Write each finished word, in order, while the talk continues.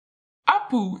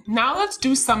Appu, now let's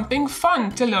do something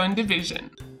fun to learn division.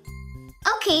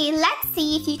 Okay, let's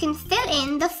see if you can fill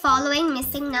in the following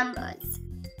missing numbers.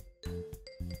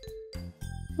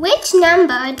 Which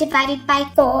number divided by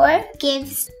 4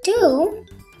 gives 2?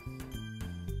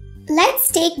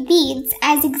 Let's take beads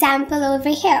as example over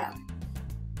here.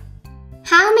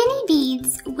 How many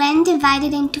beads when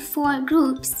divided into 4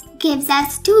 groups gives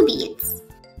us 2 beads?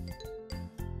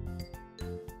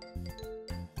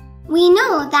 We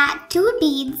know that 2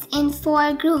 beads in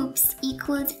 4 groups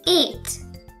equals 8.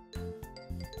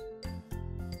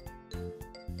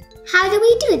 How do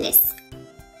we do this?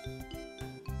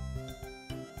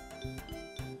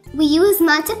 We use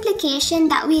multiplication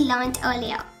that we learned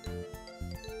earlier.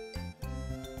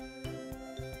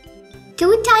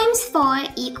 2 times 4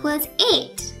 equals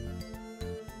 8.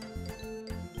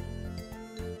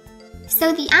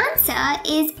 So the answer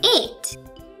is 8.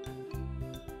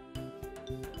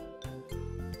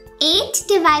 8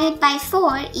 divided by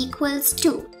 4 equals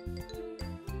 2.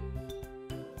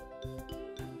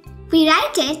 We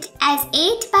write it as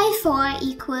 8 by 4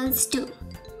 equals 2.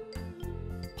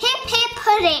 Hip hip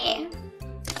hooray!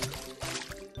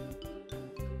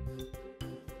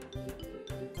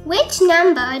 Which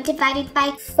number divided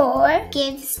by 4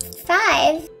 gives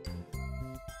 5?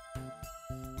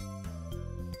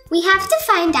 We have to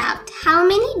find out how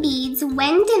many beads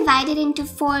when divided into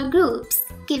 4 groups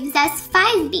gives us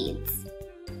 5 beads.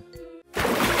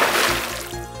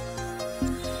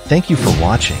 Thank you for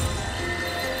watching.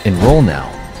 Enroll now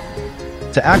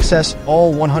to access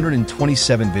all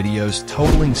 127 videos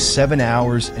totaling 7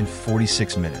 hours and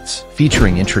 46 minutes,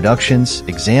 featuring introductions,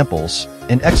 examples,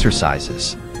 and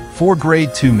exercises for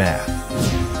Grade 2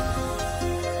 Math.